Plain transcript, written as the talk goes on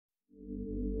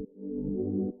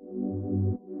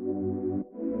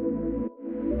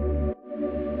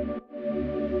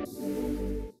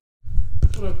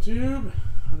YouTube?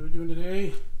 What are we doing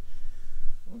today?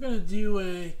 We're going to do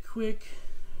a quick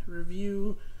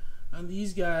review on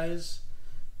these guys,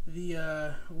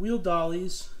 the Wheel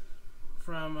Dollys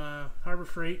from Harbor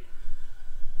Freight.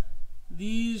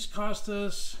 These cost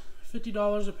us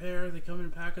 $50 a pair. They come in a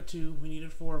pack of 2. We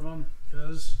needed 4 of them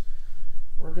because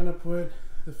we're going to put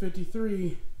the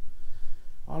 53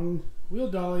 on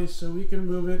Wheel Dollys so we can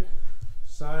move it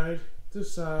side to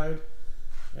side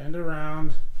and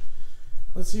around.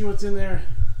 Let's see what's in there.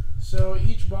 So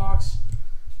each box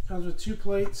comes with 2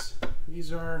 plates.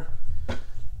 These are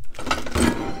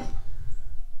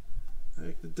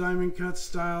like the diamond cut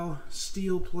style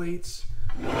steel plates.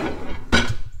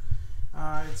 It's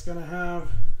going to have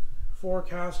 4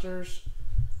 casters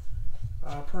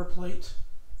per plate,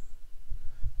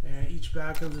 and each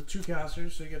back comes with 2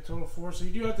 casters, so you get a total of 4. So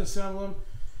you do have to assemble them.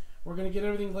 We're going to get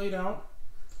everything laid out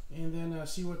and then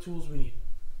see what tools we need.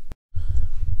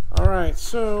 Alright,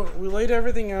 so we laid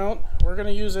everything out. We're going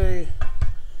to use a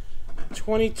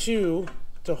 22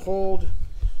 to hold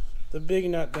the big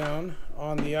nut down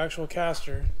on the actual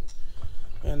caster,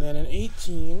 and then an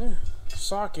 18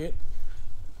 socket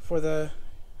for the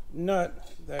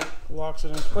nut that locks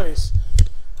it in place.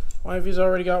 Wifey's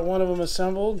already got one of them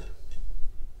assembled,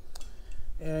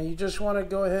 and you just want to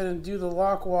go ahead and do the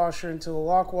lock washer until the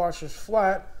lock washer is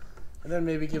flat, and then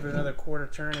maybe give it another quarter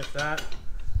turn if that.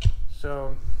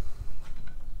 So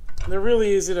they're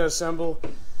really easy to assemble,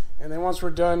 and then once we're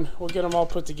done, we'll get them all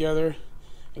put together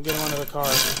and get them onto the car.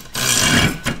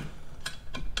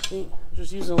 See,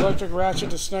 just use an electric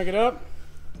ratchet to snug it up,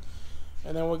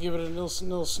 and then we'll give it a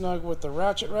little snug with the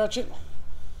ratchet,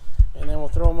 and then we'll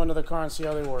throw them under the car and see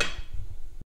how they work.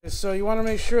 So you want to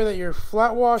make sure that your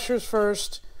flat washer's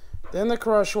first, then the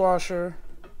crush washer,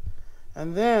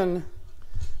 and then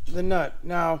the nut.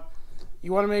 Now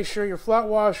you want to make sure your flat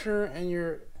washer and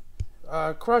your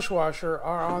crush washer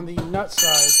are on the nut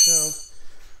side, so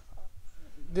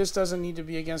this doesn't need to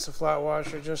be against the flat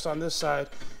washer, just on this side,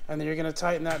 and then you're going to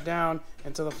tighten that down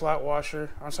until the flat washer,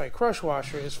 I'm sorry, crush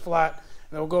washer is flat, and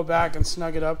then we'll go back and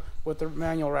snug it up with the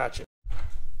manual ratchet.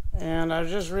 And I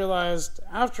just realized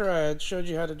after I had showed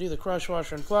you how to do the crush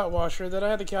washer and flat washer that I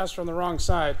had the caster on the wrong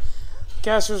side. The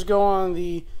casters go on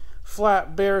the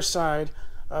flat bare side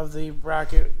of the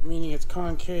bracket, meaning it's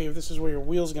concave. This is where your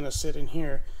wheel's going to sit in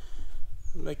here.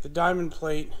 Make the diamond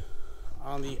plate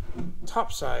on the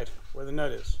top side where the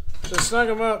nut is. So snug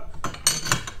them up.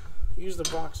 Use the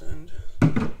box end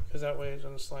because that way it's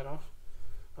going to slide off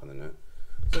on the nut.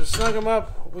 So to snug them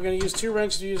up, we're going to use 2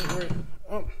 wrenches to use it.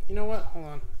 Oh, you know what? Hold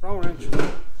on. Wrong wrench.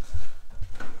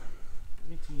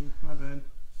 18. My bad.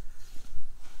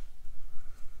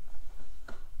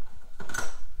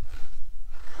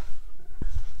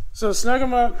 So to snug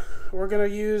them up, we're going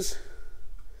to use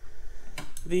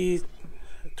the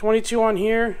 22 on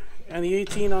here and the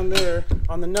 18 on there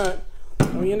on the nut.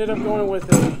 And we ended up going with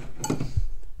a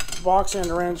box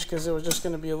end wrench because it was just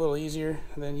going to be a little easier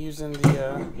than using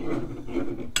the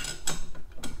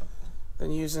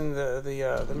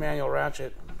manual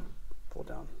ratchet. Pull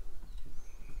down.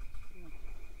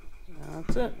 And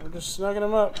that's it. We're just snugging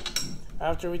them up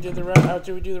after we do the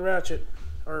ratchet,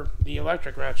 or the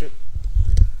electric ratchet.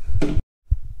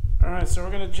 Alright, so we're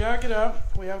going to jack it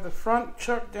up. We have the front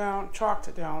chalked down,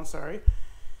 sorry.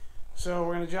 So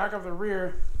we're going to jack up the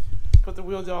rear, put the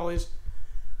Wheel Dollys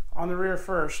on the rear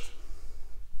first.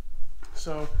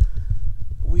 So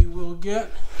we will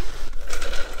get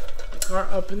the car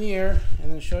up in the air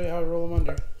and then show you how to roll them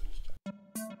under.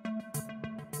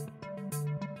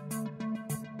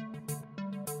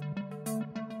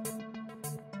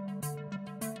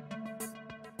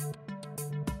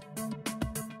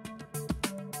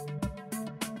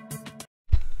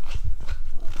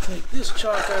 Take this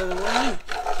chalk out of the way.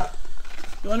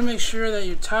 You want to make sure that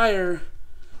your tire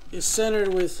is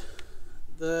centered with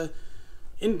the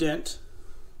indent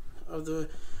of the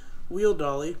wheel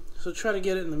dolly. So try to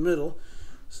get it in the middle.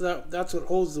 So that's what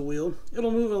holds the wheel.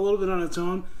 It'll move a little bit on its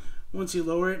own once you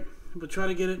lower it, but try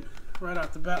to get it right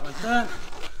off the bat like that.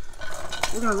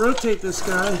 We're going to rotate this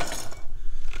guy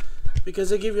because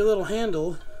they give you a little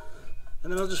handle,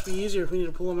 and then it'll just be easier if we need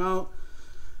to pull them out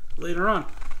later on.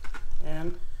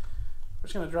 And we're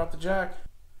just going to drop the jack.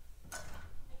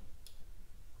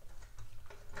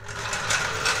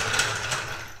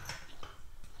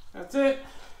 That's it.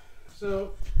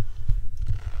 So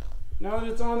now that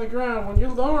it's on the ground, when you're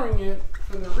lowering it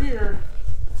from the rear,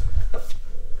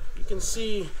 you can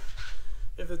see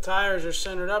if the tires are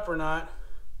centered up or not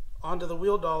onto the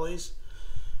Wheel Dollys.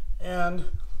 And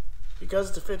because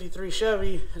it's a 53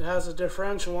 Chevy, it has a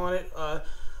differential on it,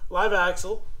 live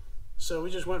axle. So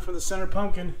we just went for the center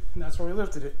pumpkin, and that's where we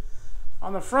lifted it.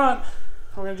 On the front,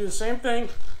 we're going to do the same thing,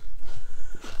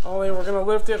 only we're going to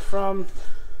lift it from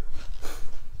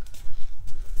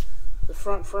the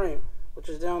front frame, which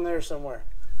is down there somewhere.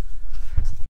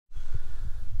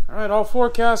 Alright, all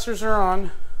 4 casters are on,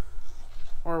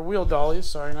 or wheel dollies,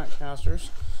 sorry, not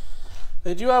casters.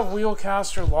 They do have wheel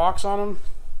caster locks on them.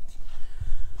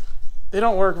 They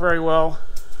don't work very well,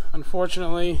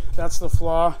 unfortunately. That's the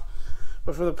flaw.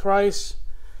 But for the price,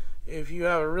 if you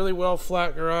have a really well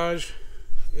flat garage,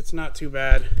 it's not too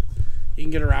bad. You can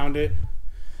get around it.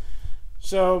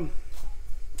 So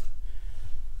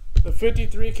the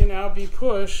 53 can now be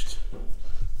pushed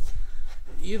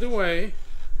either way,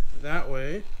 that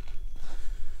way,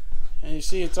 and you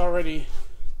see it's already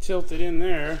tilted in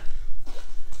there,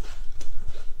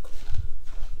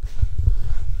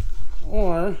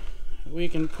 or we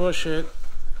can push it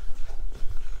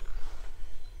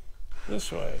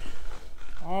this way,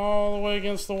 all the way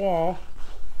against the wall,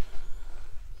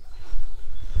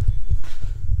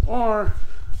 or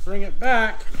bring it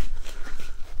back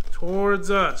towards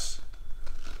us,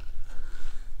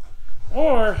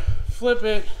 or flip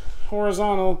it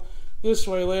horizontal this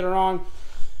way later on.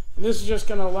 And this is just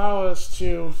going to allow us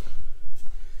to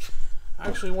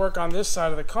actually work on this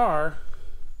side of the car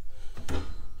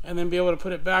and then be able to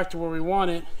put it back to where we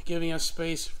want it, giving us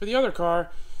space for the other car,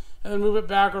 and then move it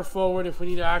back or forward if we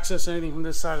need to access anything from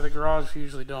this side of the garage. We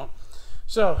usually don't.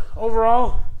 So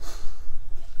overall,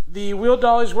 the wheel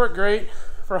dollies work great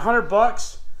for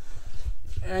 $100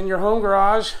 and your home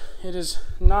garage. It is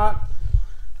not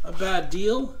a bad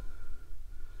deal.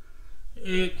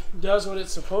 It does what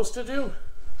it's supposed to do.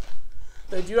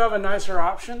 They do have a nicer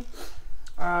option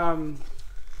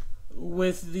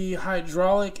with the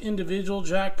hydraulic individual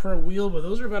jack per wheel, but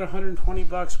those are about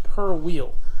 $120 per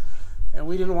wheel, and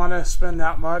we didn't want to spend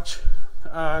that much.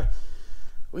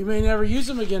 We may never use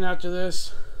them again after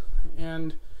this,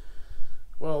 and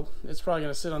well, it's probably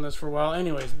going to sit on this for a while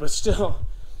anyways, but still,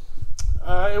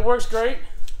 it works great.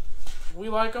 We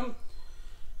like them.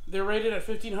 They're rated at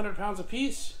 1,500 pounds a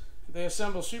piece. They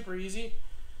assemble super easy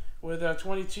with a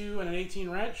 22 and an 18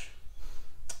 wrench.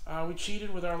 We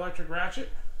cheated with our electric ratchet,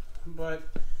 but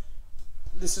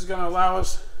this is going to allow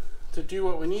us to do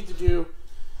what we need to do.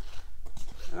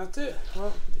 And that's it.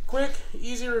 Well, quick,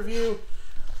 easy review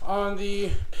on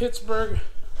the Pittsburgh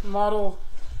model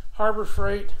Harbor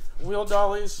Freight Wheel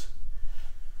Dollys.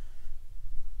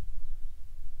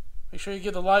 Make sure you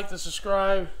give the like, the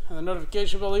subscribe, and the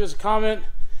notification bell. Leave us a comment.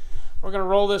 We're going to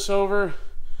roll this over and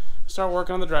start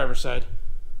working on the driver's side.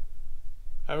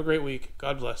 Have a great week.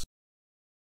 God bless.